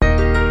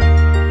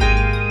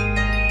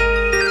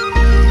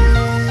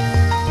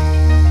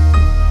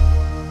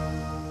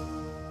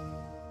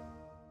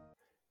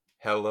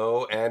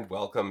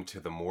welcome to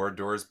the More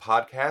Doors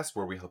podcast,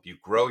 where we help you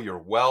grow your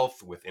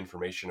wealth with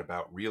information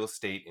about real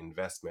estate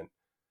investment.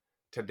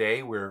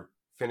 Today, we're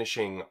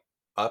finishing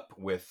up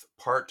with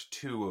part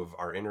 2 of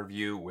our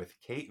interview with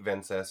Kate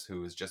Vences,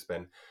 who has just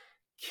been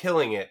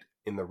killing it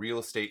in the real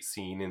estate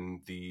scene in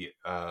the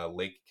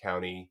Lake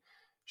County,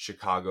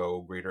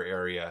 Chicago greater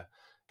area.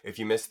 If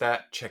you missed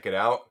that, check it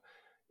out.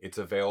 It's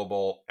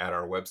available at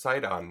our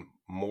website on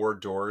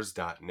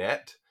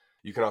moredoors.net.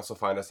 You can also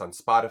find us on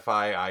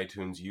Spotify,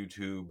 iTunes,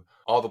 YouTube,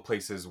 all the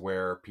places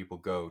where people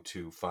go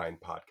to find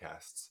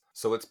podcasts.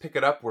 So let's pick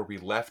it up where we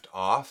left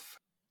off.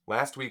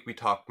 Last week, we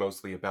talked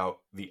mostly about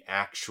the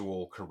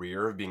actual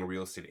career of being a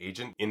real estate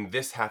agent. In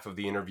this half of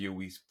the interview,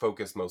 we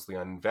focused mostly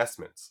on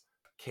investments.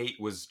 Kate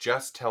was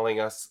just telling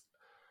us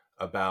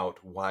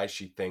about why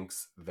she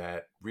thinks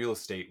that real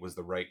estate was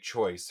the right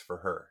choice for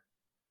her.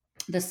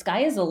 The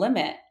sky is the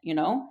limit,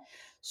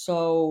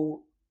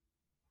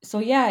 So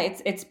yeah,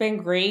 it's been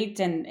great,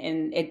 and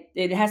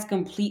it has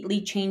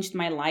completely changed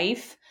my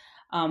life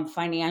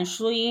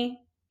financially,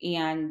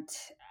 and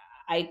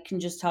I can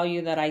just tell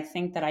you that I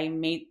think that I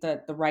made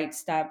the right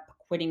step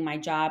quitting my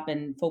job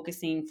and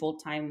focusing full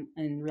time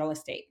in real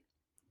estate.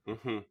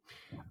 Mm-hmm.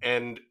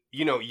 And,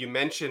 you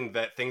mentioned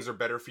that things are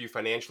better for you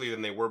financially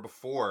than they were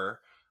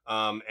before.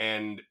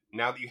 And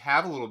now that you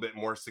have a little bit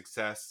more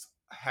success,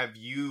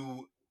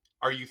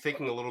 are you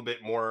thinking a little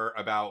bit more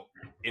about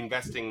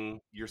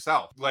investing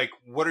yourself? Like,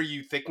 what are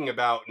you thinking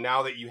about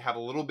now that you have a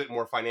little bit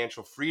more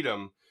financial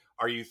freedom?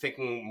 Are you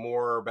thinking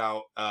more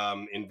about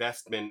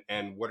investment,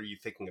 and what are you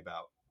thinking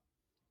about?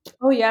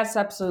 Oh yes,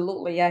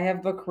 absolutely. I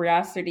have the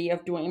curiosity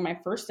of doing my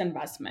first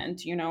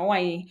investment.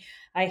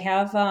 I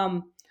have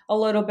a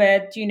little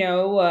bit,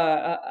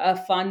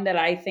 a fund that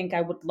I think I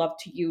would love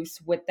to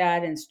use with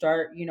that and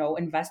start,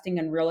 investing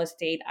in real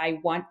estate. I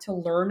want to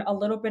learn a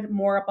little bit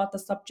more about the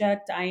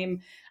subject. I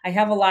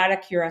have a lot of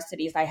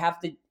curiosities. I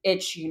have the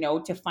itch,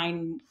 to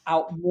find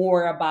out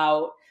more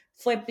about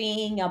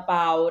flipping,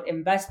 about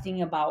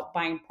investing, about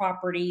buying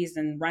properties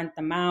and rent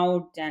them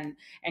out and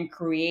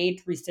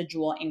create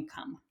residual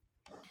income.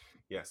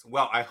 Yes.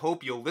 Well, I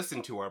hope you'll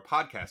listen to our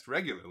podcast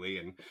regularly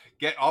and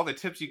get all the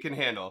tips you can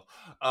handle.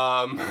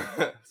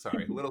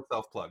 Sorry, a little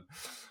self plug.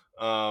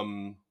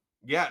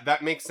 Yeah,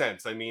 that makes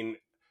sense. I mean,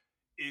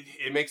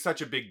 it makes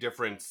such a big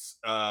difference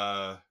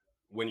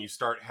when you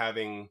start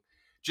having,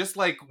 just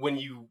like when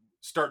you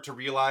start to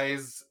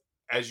realize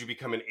as you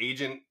become an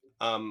agent.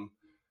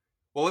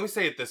 Well, let me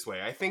say it this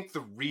way. I think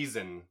the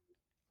reason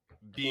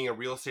being a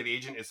real estate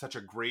agent is such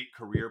a great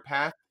career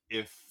path,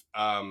 if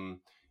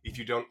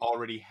you don't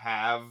already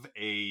have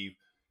a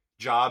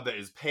job that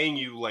is paying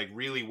you like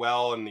really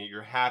well and that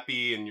you're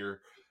happy and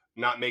you're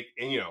not make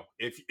and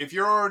if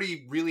you're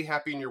already really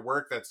happy in your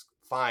work, that's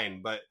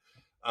fine. But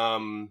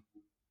um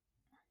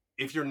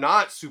if you're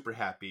not super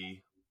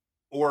happy,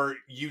 or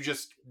you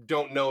just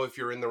don't know if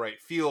you're in the right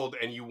field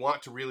and you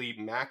want to really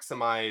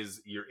maximize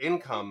your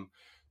income,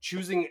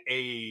 choosing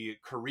a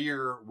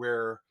career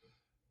where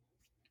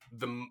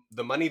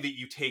the money that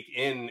you take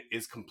in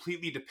is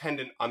completely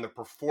dependent on the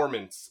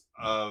performance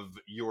of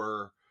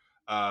your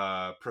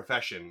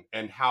profession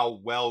and how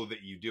well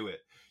that you do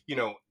it. You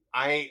know,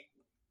 I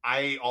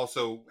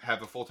also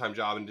have a full-time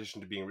job in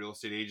addition to being a real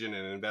estate agent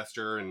and an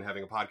investor and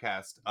having a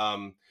podcast.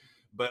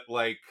 But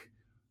like,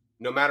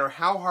 no matter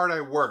how hard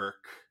I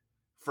work,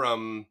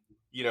 from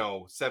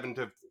 7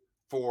 to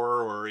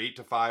 4 or 8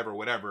 to 5 or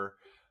whatever,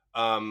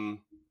 um,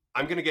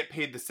 I'm going to get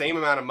paid the same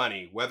amount of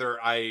money,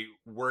 whether I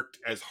worked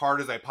as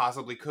hard as I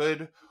possibly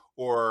could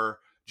or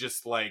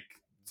just like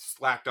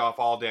slacked off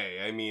all day.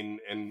 I mean,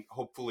 and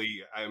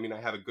hopefully, I mean, I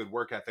have a good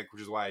work ethic,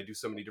 which is why I do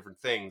so many different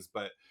things.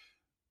 But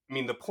I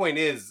mean, the point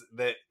is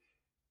that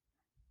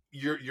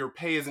your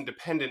pay isn't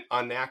dependent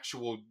on the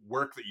actual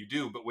work that you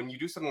do. But when you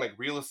do something like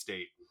real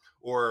estate,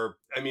 or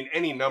I mean,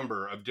 any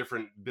number of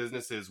different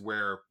businesses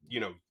where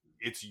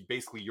it's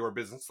basically your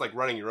business, like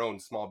running your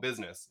own small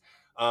business.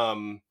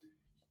 Um,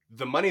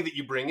 the money that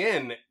you bring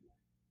in,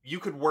 you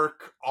could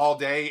work all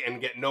day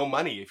and get no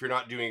money if you're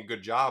not doing a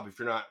good job, if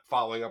you're not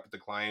following up with the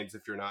clients,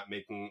 if you're not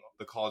making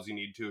the calls you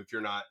need to, if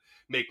you're not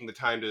making the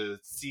time to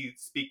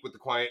speak with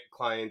the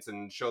clients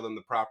and show them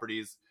the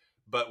properties.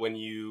 But when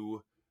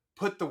you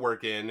put the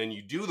work in and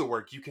you do the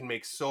work, you can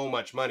make so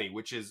much money,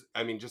 which is,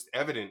 I mean, just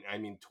evident. I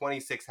mean,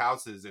 26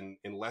 houses in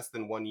less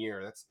than 1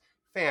 year. That's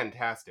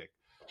fantastic.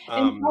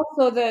 And Um,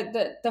 also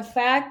the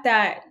fact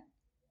that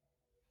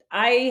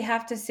I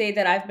have to say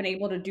that I've been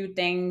able to do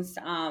things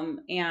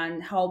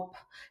and help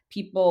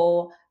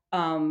people,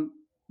 become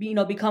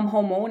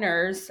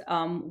homeowners,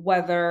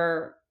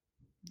 whether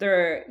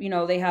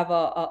they have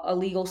a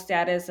legal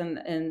status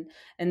in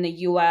the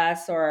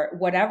U.S. or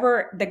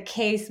whatever the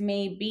case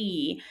may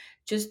be.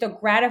 Just a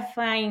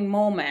gratifying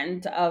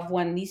moment of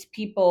when these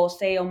people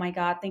say, "Oh my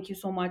God, thank you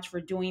so much for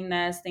doing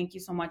this. Thank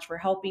you so much for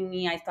helping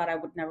me. I thought I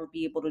would never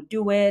be able to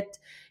do it.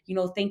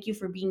 Thank you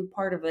for being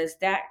part of this."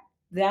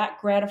 That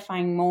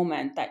gratifying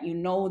moment that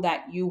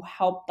that you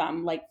helped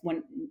them, like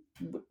when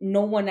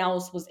no one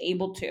else was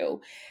able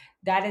to.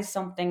 That is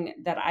something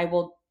that I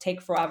will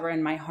take forever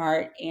in my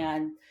heart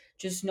and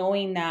just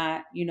knowing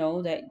that,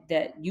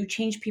 that you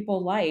change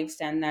people's lives.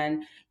 And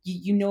then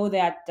you know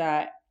that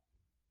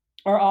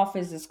our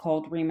office is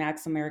called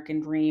Remax American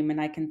Dream, and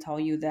I can tell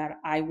you that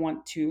I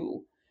want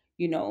to,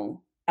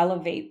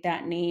 elevate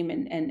that name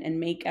and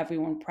make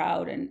everyone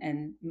proud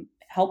and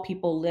help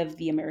people live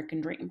the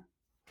American dream.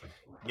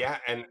 Yeah,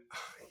 and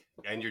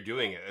you're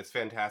doing it. It's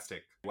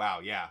fantastic. Wow,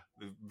 yeah,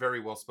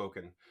 very well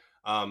spoken.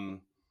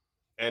 Um,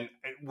 and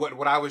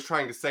what I was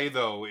trying to say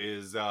though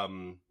is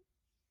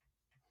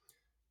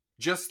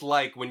just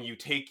like when you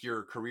take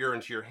your career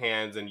into your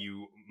hands and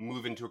you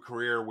move into a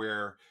career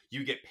where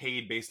you get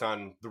paid based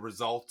on the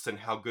results and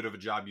how good of a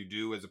job you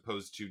do, as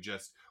opposed to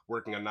just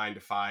working a 9 to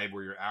 5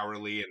 where you're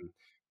hourly and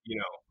you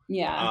know,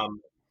 Yeah.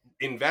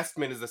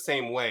 investment is the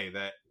same way.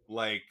 That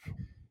like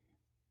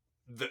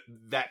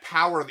that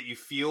power that you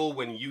feel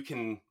when you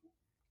can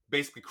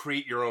basically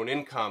create your own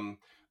income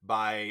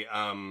by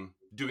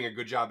doing a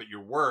good job at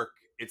your work.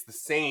 It's the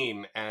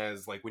same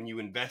as like when you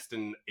invest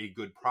in a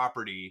good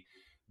property,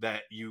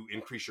 that you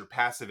increase your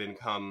passive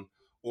income,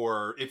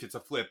 or if it's a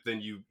flip,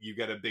 then you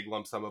get a big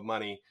lump sum of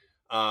money.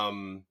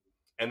 um,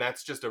 and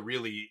that's a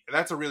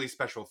really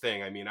special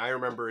thing. I mean, I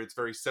remember it's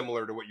very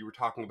similar to what you were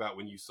talking about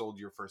when you sold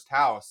your first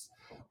house.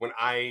 When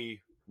I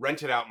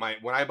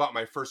bought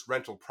my first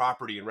rental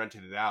property and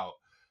rented it out,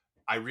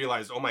 I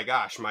realized, oh my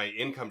gosh, my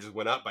income just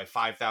went up by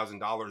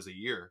 $5,000 a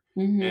year,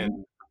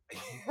 and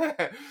Hmm.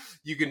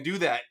 you can do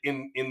that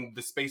in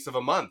the space of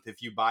a month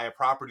if you buy a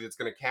property that's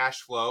going to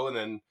cash flow, and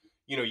then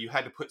you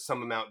had to put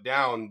some amount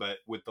down, but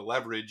with the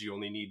leverage, you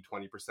only need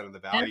 20% of the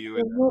value,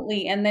 and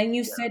Absolutely. And then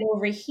you sit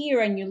over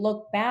here and you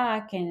look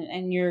back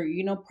and you're,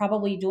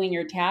 probably doing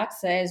your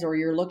taxes, or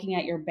you're looking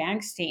at your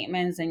bank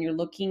statements and you're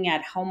looking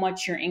at how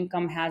much your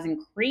income has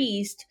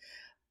increased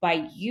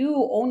by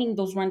you owning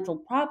those rental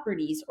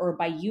properties, or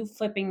by you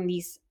flipping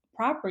these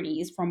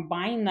properties from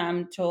buying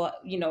them to,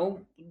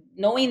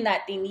 knowing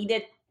that they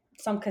needed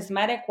some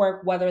cosmetic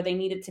work, whether they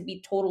needed to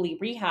be totally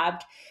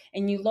rehabbed.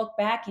 And you look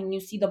back and you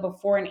see the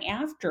before and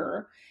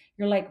after.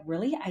 You're like,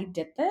 really? I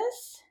did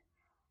this?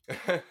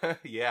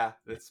 yeah,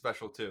 that's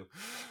special too.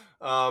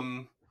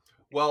 Um,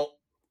 well,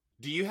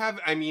 do you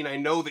have? I mean, I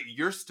know that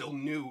you're still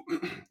new.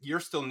 You're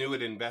still new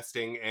at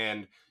investing,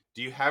 and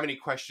do you have any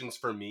questions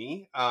for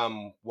me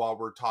while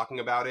we're talking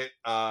about it?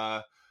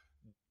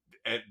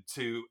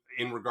 To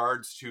in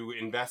regards to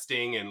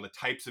investing and the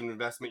types of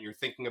investment you're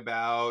thinking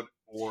about,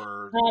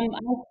 or I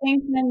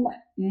think I'm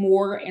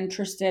more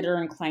interested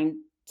or inclined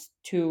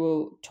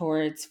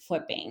towards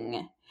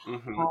flipping.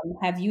 mhm.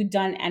 Have you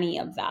done any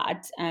of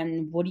that?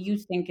 And what do you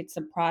think it's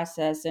a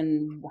process?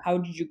 And how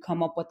did you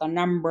come up with a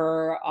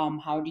number?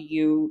 How do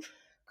you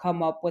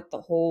come up with the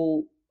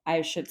whole,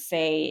 I should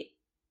say,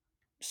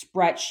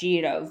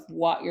 spreadsheet of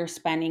what you're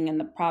spending in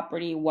the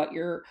property, what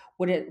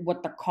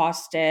the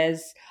cost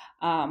is,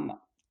 um,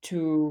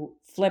 to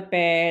flip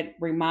it,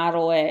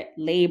 remodel it,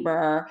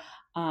 labor,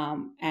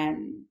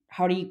 and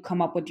how do you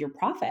come up with your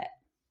profit?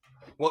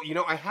 Well,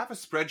 I have a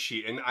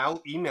spreadsheet, and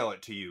I'll email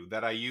it to you,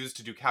 that I use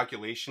to do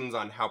calculations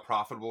on how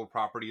profitable a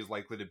property is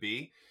likely to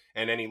be.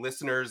 And any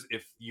listeners,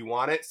 if you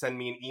want it, send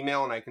me an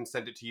email and I can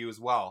send it to you as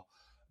well.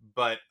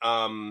 But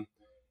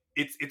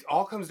it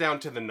all comes down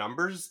to the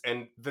numbers,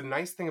 and the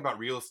nice thing about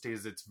real estate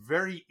is it's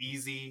very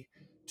easy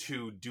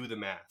to do the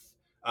math,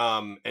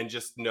 and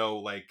just know,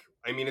 like,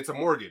 I mean, it's a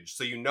mortgage,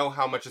 so you know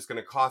how much it's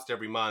going to cost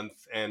every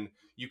month, and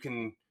you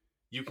can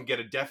you can get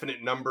a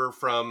definite number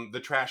from the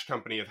trash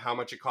company of how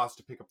much it costs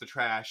to pick up the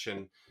trash,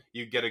 and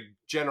you get a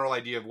general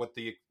idea of what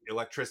the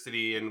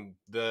electricity and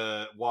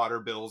the water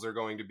bills are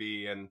going to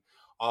be, and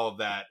all of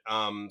that.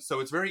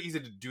 So it's very easy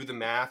to do the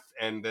math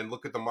and then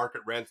look at the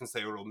market rents and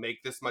say, oh, it'll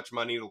make this much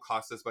money, it'll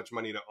cost this much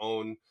money to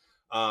own.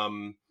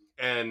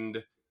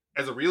 And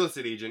as a real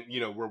estate agent,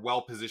 we're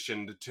well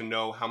positioned to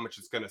know how much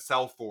it's going to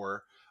sell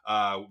for,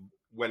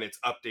 when it's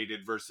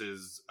updated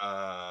versus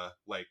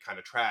like kind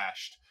of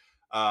trashed.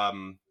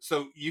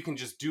 So you can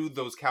just do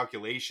those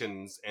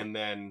calculations, and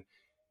then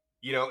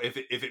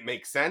if it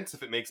makes sense,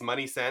 if it makes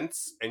money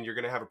sense, and you're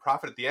going to have a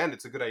profit at the end,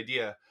 it's a good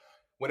idea.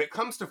 When it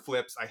comes to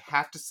flips, I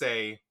have to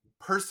say,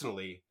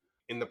 personally,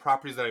 in the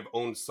properties that I've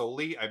owned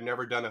solely, I've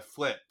never done a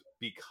flip,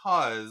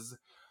 because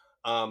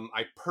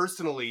I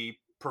personally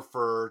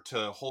prefer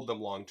to hold them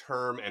long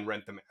term and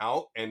rent them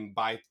out and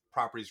buy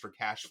properties for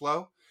cash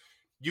flow.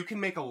 You can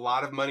make a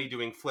lot of money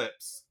doing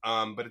flips,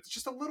 but it's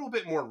just a little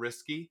bit more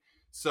risky.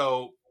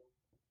 So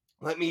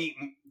let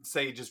me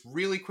say just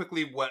really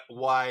quickly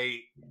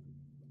why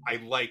I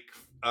like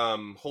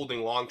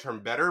holding long term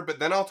better, but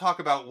then I'll talk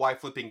about why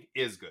flipping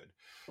is good.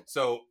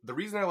 So the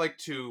reason I like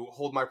to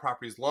hold my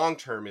properties long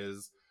term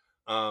is,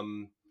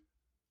 um,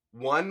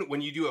 one, when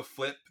you do a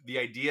flip, the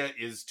idea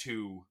is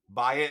to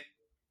buy it,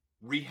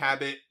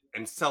 rehab it,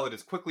 and sell it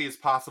as quickly as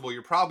possible.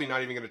 You're probably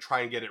not even going to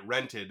try and get it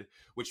rented,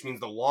 which means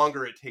the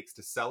longer it takes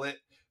to sell it,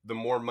 the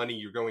more money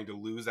you're going to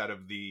lose out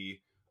of the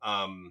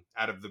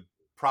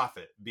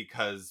profit,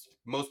 because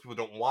most people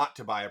don't want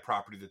to buy a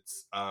property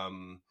that's,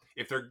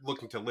 if they're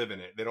looking to live in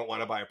it, they don't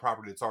want to buy a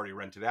property that's already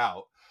rented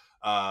out.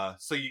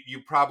 So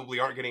you probably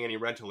aren't getting any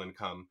rental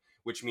income,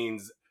 which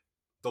means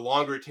the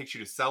longer it takes you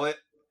to sell it,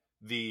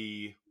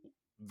 the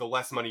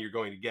less money you're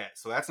going to get.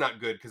 So that's not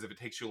good, because if it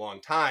takes you a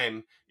long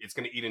time, it's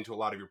going to eat into a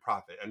lot of your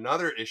profit.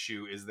 Another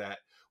issue is that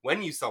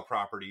when you sell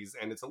properties,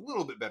 and it's a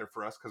little bit better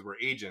for us because we're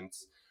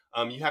agents,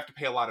 you have to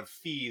pay a lot of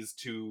fees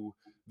to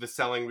the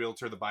selling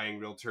realtor, the buying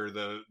realtor,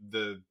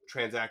 the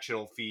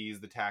transactional fees,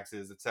 the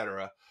taxes,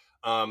 etc.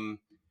 And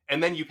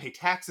then you pay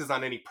taxes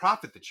on any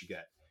profit that you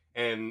get.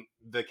 And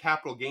the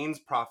capital gains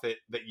profit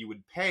that you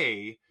would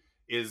pay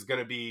is going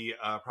to be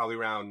probably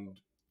around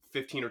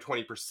 15 or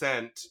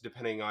 20%,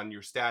 depending on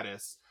your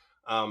status.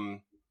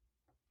 And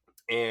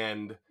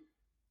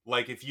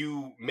like, if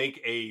you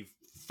make a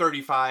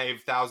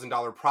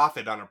 $35,000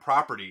 profit on a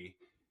property,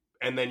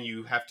 and then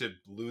you have to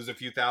lose a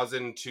few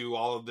thousand to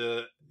all of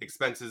the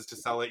expenses to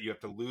sell it, you have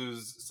to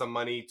lose some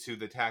money to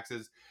the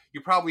taxes, you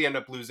probably end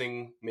up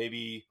losing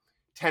maybe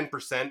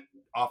 10%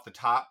 off the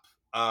top,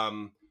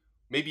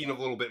 maybe even a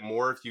little bit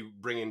more if you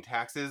bring in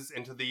taxes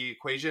into the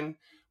equation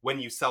when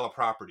you sell a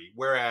property.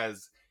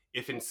 Whereas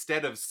if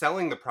instead of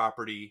selling the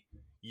property,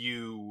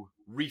 you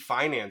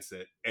refinance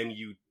it and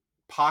you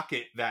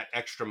pocket that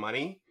extra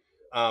money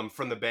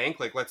from the bank,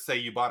 like let's say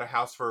you bought a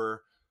house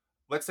for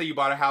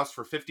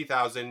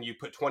 $50,000, you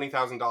put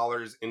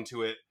 $20,000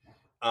 into it,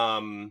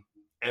 and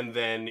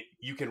then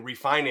you can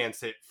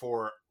refinance it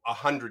for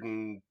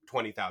 $120,000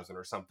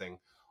 or something.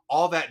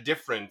 All that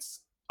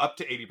difference, up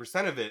to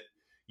 80% of it,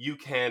 you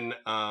can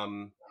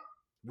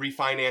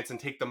refinance and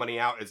take the money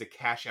out as a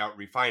cash out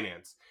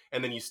refinance,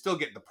 and then you still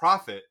get the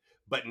profit.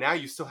 But now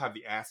you still have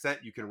the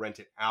asset. You can rent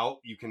it out.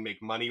 You can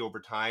make money over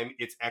time.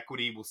 Its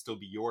equity will still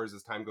be yours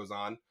as time goes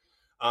on.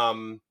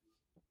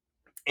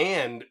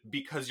 And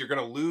because you're going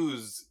to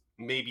lose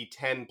maybe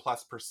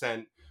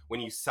 10+%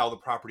 when you sell the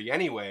property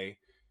anyway,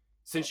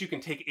 since you can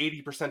take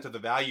 80% of the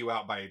value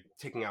out by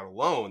taking out a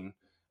loan,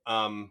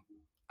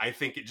 I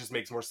think it just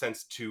makes more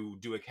sense to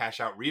do a cash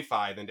out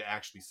refi than to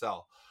actually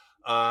sell.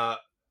 The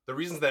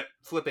reasons that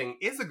flipping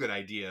is a good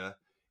idea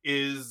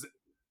is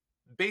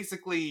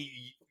basically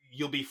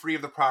you'll be free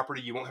of the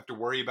property. You won't have to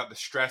worry about the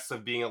stress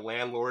of being a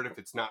landlord if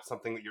it's not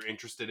something that you're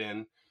interested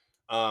in.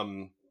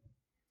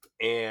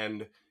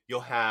 And you'll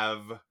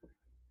have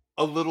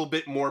a little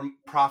bit more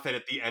profit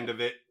at the end of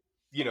it,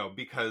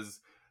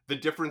 because the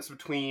difference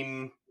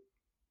between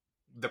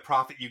the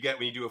profit you get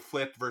when you do a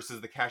flip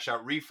versus the cash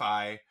out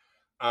refi,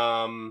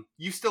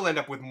 you still end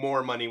up with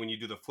more money when you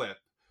do the flip,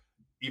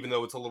 even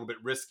though it's a little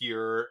bit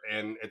riskier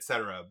and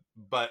etc.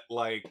 But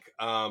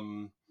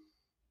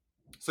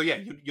so yeah,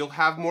 you'll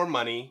have more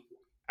money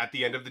at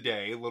the end of the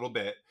day, a little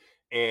bit,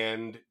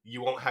 and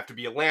you won't have to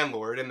be a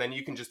landlord, and then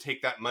you can just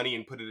take that money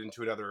and put it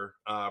into another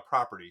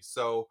property.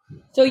 So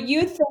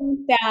you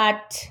think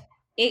that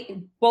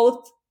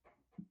both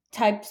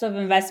types of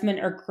investment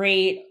are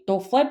great,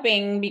 though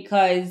flipping,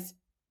 because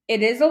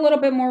it is a little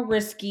bit more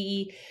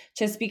risky,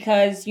 just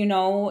because,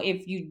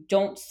 if you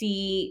don't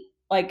see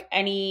like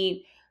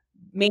any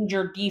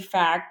major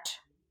defect,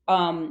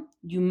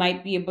 you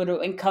might be able to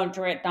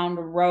encounter it down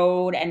the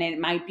road, and it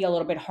might be a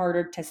little bit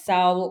harder to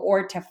sell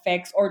or to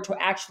fix or to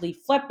actually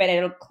flip it.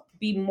 It'll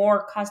be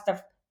more cost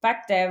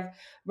effective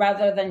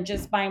rather than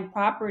just buying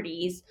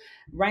properties,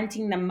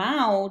 renting them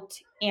out,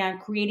 and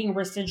creating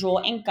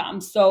residual income.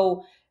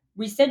 So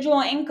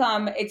residual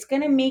income, it's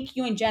going to make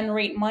you and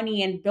generate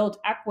money and build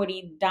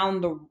equity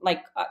down the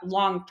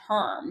long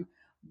term.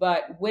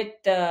 But with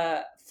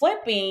the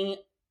flipping,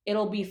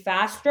 it'll be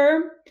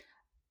faster,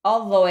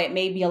 although it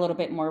may be a little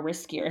bit more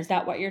riskier. Is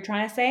that what you're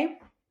trying to say?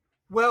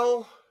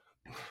 Well,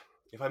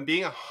 if I'm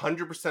being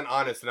 100%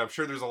 honest, and I'm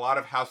sure there's a lot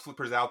of house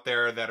flippers out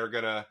there that are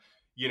gonna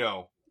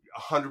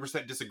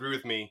 100% disagree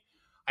with me,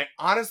 I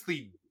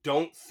honestly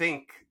don't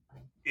think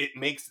it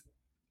makes,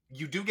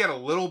 you do get a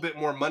little bit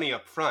more money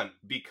up front,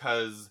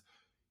 because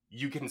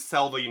you can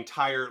sell the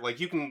entire,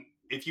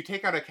 if you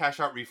take out a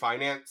cash out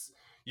refinance,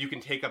 you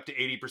can take up to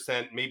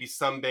 80%. Maybe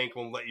some bank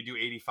will let you do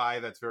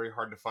 85. That's very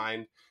hard to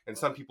find. And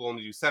some people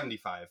only do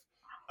 75.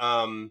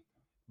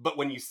 But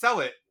when you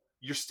sell it,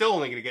 you're still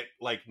only going to get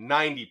like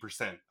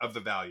 90% of the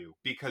value,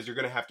 because you're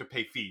going to have to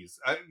pay fees.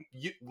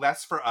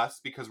 Less for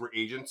us because we're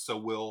agents, so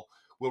we'll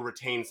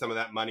retain some of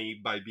that money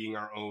by being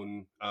our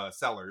own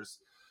sellers.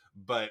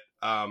 But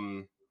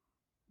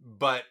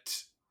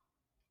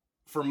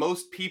for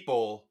most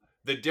people,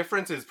 the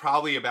difference is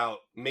probably about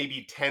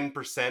maybe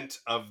 10%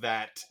 of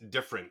that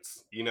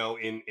difference,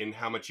 in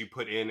how much you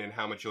put in and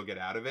how much you'll get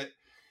out of it.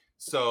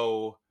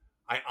 So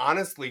I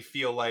honestly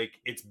feel like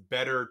it's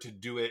better to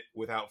do it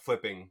without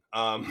flipping.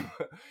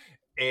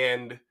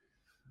 And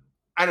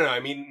I don't know. I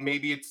mean,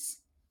 maybe it's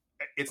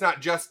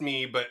not just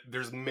me, but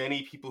there's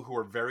many people who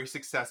are very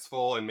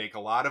successful and make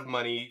a lot of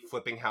money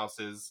flipping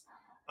houses.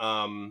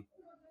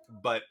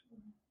 But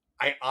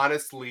I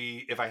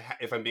honestly,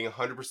 if I'm being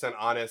 100%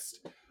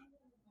 honest,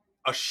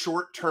 a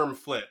short-term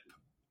flip,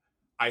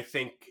 I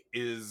think,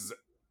 is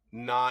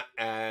not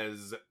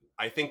as,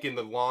 I think in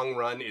the long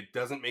run, it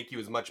doesn't make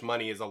you as much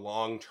money as a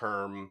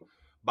long-term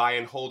buy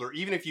and hold. Or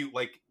even if you,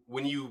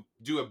 when you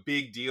do a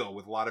big deal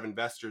with a lot of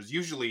investors,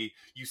 usually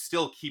you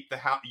still keep the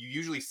house, you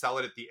usually sell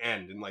it at the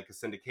end in like a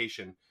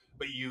syndication,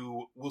 but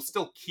you will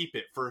still keep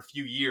it for a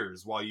few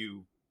years while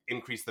you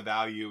increase the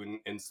value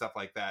and stuff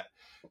like that.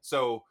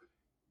 So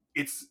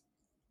it's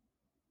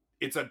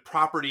a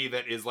property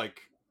that is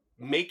like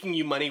making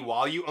you money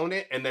while you own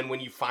it, and then when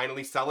you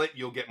finally sell it,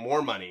 you'll get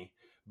more money.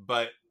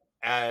 But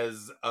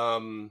as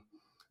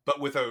but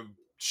with a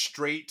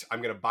straight,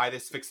 I'm gonna buy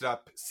this, fix it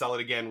up, sell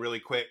it again really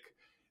quick.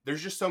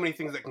 There's just so many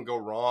things that can go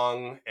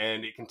wrong,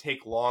 and it can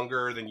take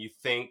longer than you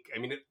think. I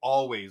mean, it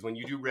always, when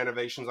you do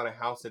renovations on a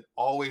house, it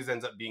always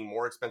ends up being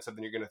more expensive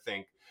than you're gonna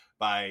think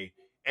by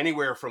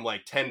anywhere from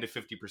like 10 to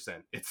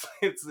 50%. It's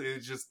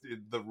just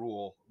the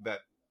rule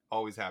that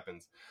always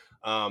happens.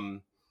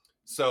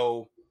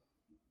 So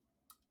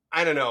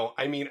I don't know.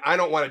 I mean, I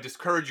don't want to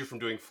discourage you from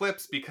doing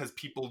flips because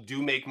people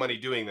do make money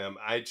doing them.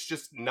 It's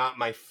just not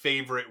my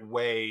favorite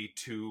way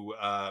to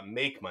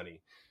make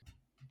money.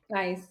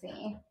 I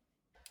see.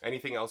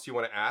 Anything else you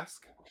want to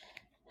ask?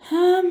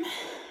 Um,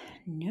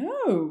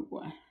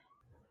 no.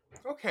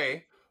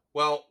 Okay.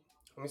 Well,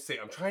 let me see.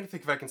 I'm trying to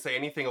think if I can say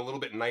anything a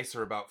little bit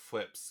nicer about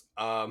flips,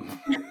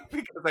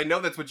 because I know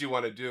that's what you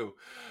want to do.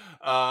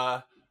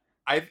 I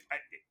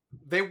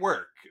they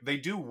work. They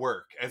do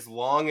work as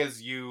long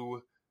as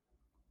you.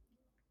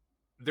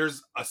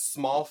 There's a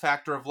small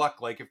factor of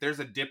luck. Like if there's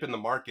a dip in the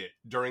market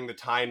during the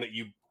time that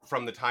you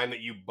from the time that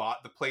you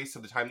bought the place to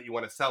the time that you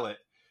want to sell it,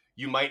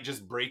 you might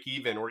just break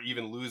even or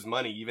even lose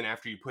money even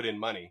after you put in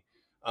money.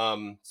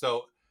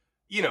 So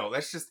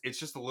that's just it's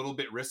just a little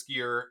bit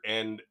riskier,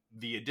 and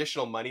the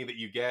additional money that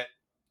you get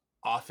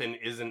often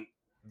isn't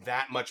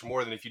that much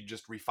more than if you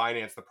just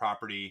refinance the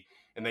property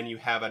and then you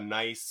have a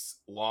nice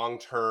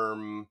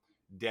long-term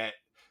debt.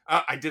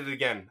 I did it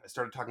again. I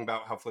started talking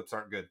about how flips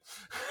aren't good.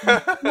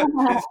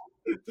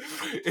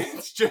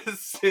 It's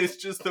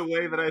just the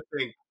way that I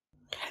think.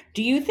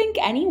 Do you think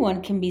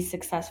anyone can be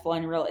successful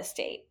in real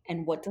estate,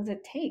 and what does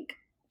it take?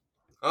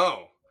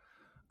 Oh,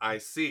 I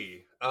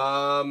see.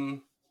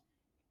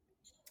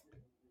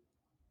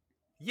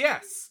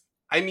 Yes.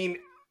 I mean,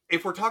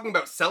 if we're talking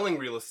about selling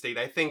real estate,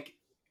 I think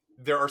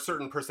there are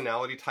certain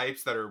personality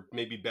types that are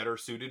maybe better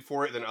suited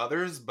for it than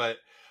others, but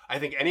I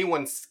think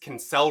anyone can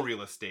sell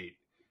real estate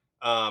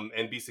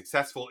and be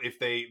successful if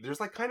there's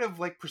like kind of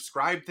like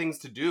prescribed things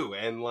to do,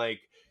 and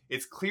like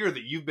it's clear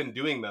that you've been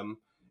doing them.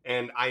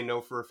 And I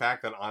know for a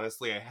fact that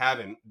honestly I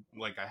haven't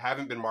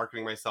been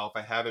marketing myself.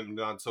 I haven't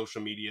been on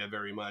social media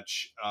very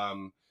much,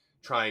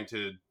 trying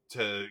to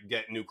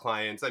get new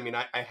clients. I mean,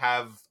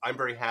 I'm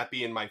very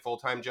happy in my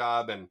full-time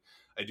job, and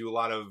I do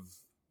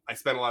I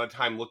spend a lot of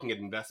time looking at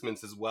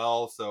investments as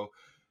well. So,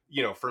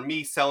 for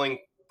me, selling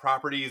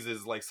properties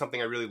is like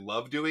something I really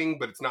love doing,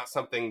 but it's not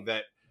something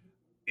that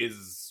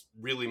is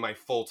really my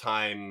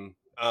full-time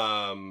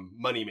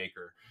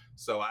moneymaker.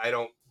 So I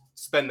don't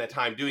spend that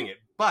time doing it.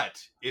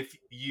 But if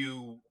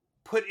you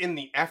put in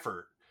the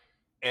effort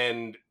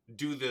and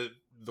do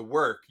the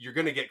work, you're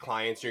going to get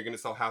clients, you're going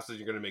to sell houses,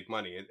 you're going to make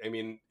money. I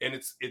mean, and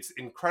it's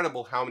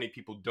incredible how many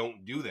people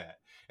don't do that.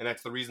 And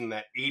that's the reason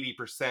that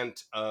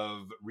 80%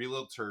 of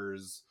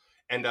realtors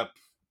end up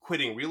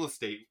quitting real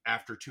estate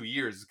after 2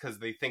 years, because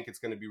they think it's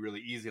going to be really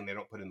easy and they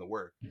don't put in the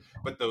work.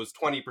 But those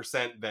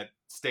 20% that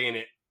stay in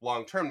it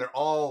long term,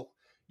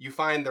 you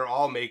find they're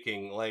all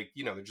making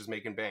they're just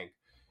making bank.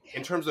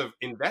 In terms of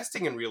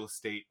investing in real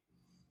estate,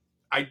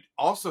 I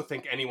also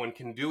think anyone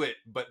can do it,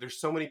 but there's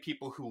so many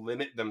people who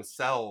limit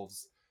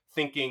themselves,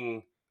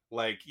 thinking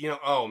like,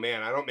 oh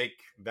man, I don't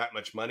make that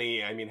much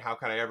money. I mean, how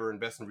can I ever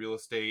invest in real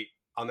estate?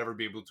 I'll never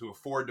be able to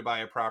afford to buy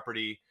a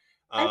property.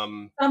 I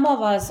think some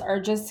of us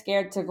are just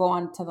scared to go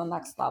on to the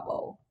next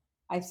level.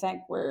 I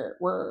think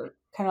we're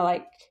kind of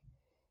like,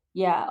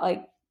 yeah,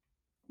 like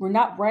we're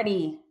not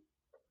ready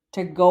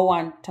to go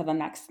on to the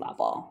next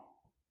level,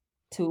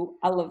 to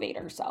elevate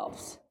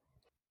ourselves.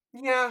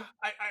 Yeah,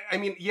 I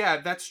mean, yeah,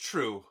 that's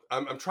true.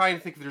 I'm trying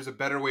to think if there's a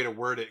better way to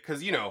word it,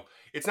 because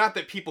it's not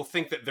that people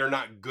think that they're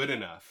not good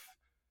enough.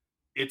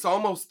 It's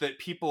almost that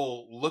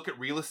people look at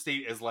real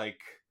estate as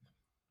like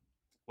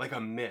a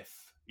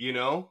myth,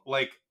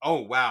 like,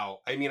 oh wow.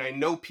 I mean, I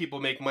know people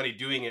make money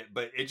doing it,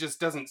 but it just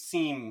doesn't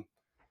seem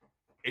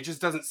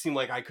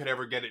like I could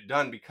ever get it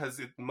done,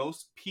 because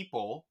most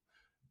people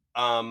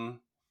um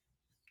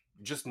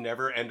just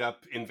never end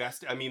up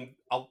investing. I mean,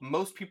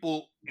 most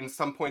people in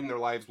some point in their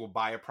lives will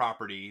buy a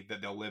property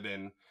that they'll live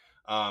in,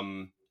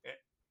 um,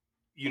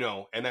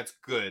 and that's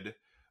good.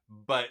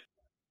 But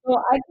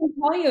Well, I can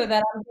tell you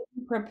that I'm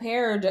getting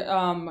prepared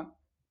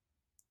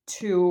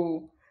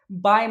to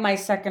buy my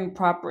second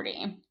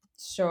property.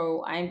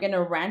 So I'm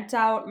gonna rent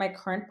out my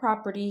current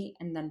property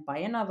and then buy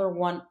another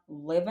one,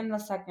 live in the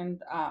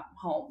second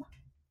home.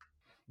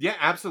 yeah,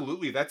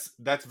 absolutely,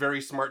 that's very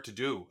smart to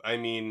do. I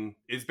mean,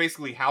 it's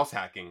basically house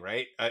hacking,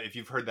 right? If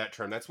you've heard that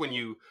term, that's when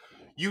you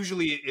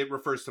usually it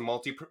refers to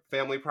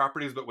multi-family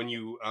properties, but when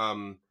you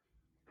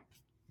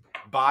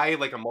buy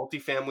like a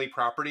multi-family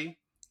property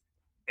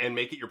and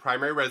make it your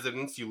primary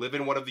residence, you live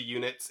in one of the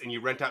units and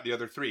you rent out the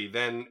other three,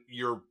 then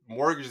your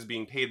mortgage is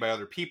being paid by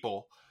other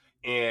people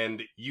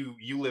and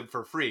you live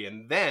for free.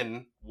 And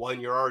then when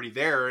you're already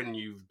there and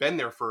you've been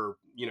there for,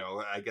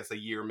 I guess a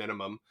year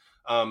minimum,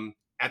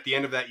 at the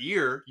end of that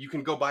year, you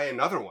can go buy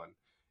another one.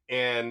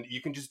 And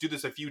you can just do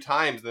this a few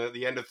times. Then at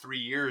the end of 3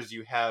 years,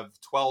 you have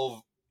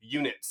 12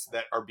 units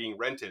that are being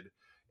rented.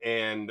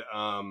 And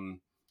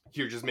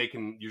you're just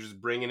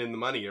bringing in the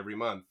money every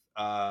month.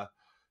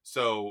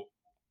 So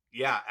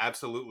yeah,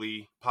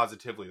 absolutely,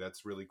 positively.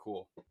 That's really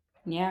cool.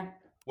 Yeah.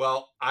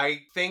 Well,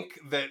 I think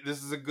that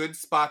this is a good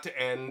spot to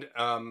end.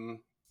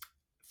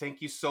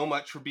 Thank you so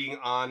much for being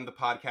on the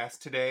podcast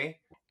today.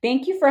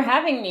 Thank you for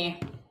having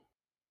me.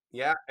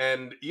 Yeah,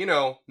 and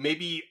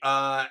maybe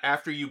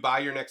after you buy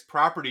your next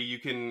property, you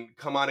can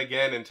come on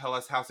again and tell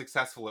us how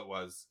successful it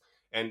was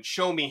and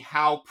show me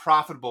how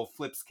profitable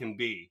flips can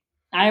be.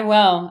 I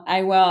will.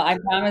 I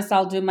promise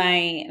I'll do my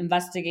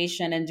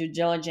investigation and due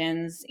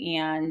diligence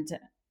and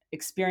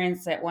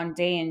experience it one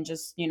day and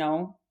just,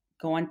 go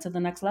on to the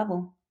next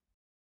level.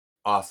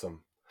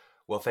 Awesome.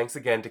 Well, thanks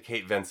again to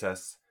Kate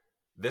Vences.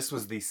 This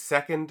was the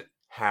second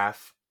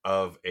half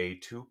of a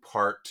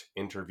 2-part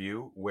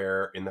interview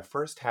where in the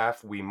first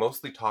half we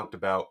mostly talked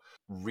about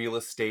real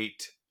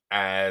estate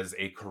as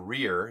a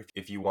career,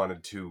 if you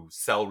wanted to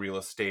sell real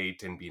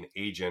estate and be an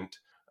agent.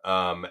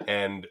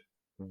 And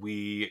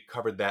we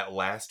covered that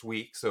last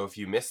week. So if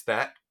you missed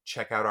that,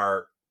 check out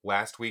our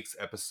last week's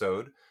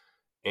episode.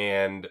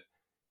 And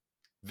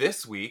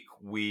this week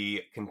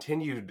we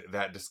continued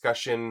that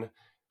discussion,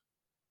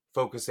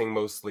 focusing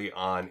mostly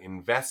on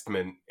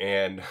investment,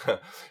 and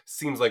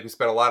seems like we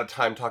spent a lot of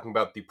time talking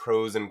about the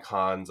pros and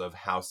cons of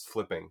house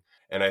flipping.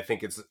 And I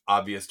think it's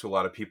obvious to a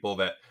lot of people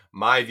that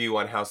my view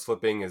on house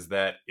flipping is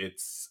that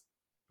it's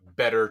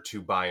better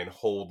to buy and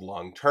hold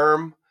long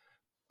term,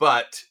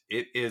 but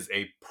it is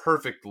a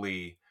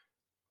perfectly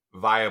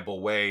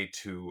viable way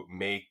to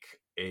make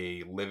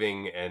a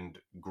living and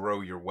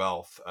grow your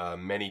wealth.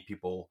 Many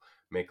people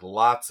make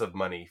lots of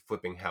money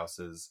flipping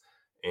houses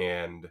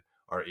and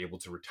are able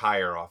to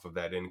retire off of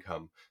that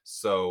income.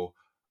 So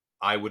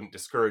I wouldn't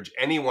discourage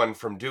anyone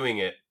from doing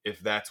it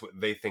if that's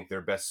what they think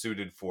they're best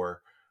suited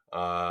for.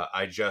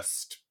 I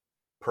just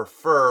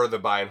prefer the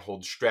buy and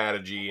hold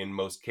strategy in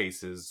most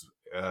cases,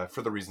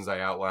 for the reasons I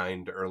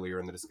outlined earlier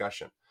in the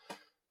discussion.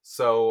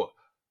 So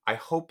I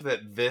hope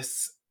that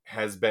this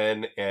has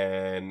been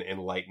an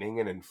enlightening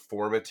and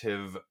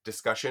informative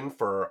discussion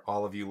for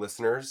all of you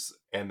listeners,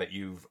 and that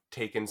you've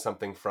taken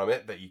something from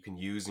it that you can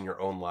use in your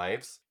own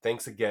lives.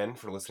 Thanks again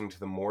for listening to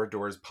the More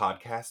Doors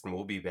podcast, and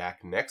we'll be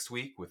back next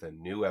week with a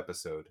new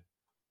episode.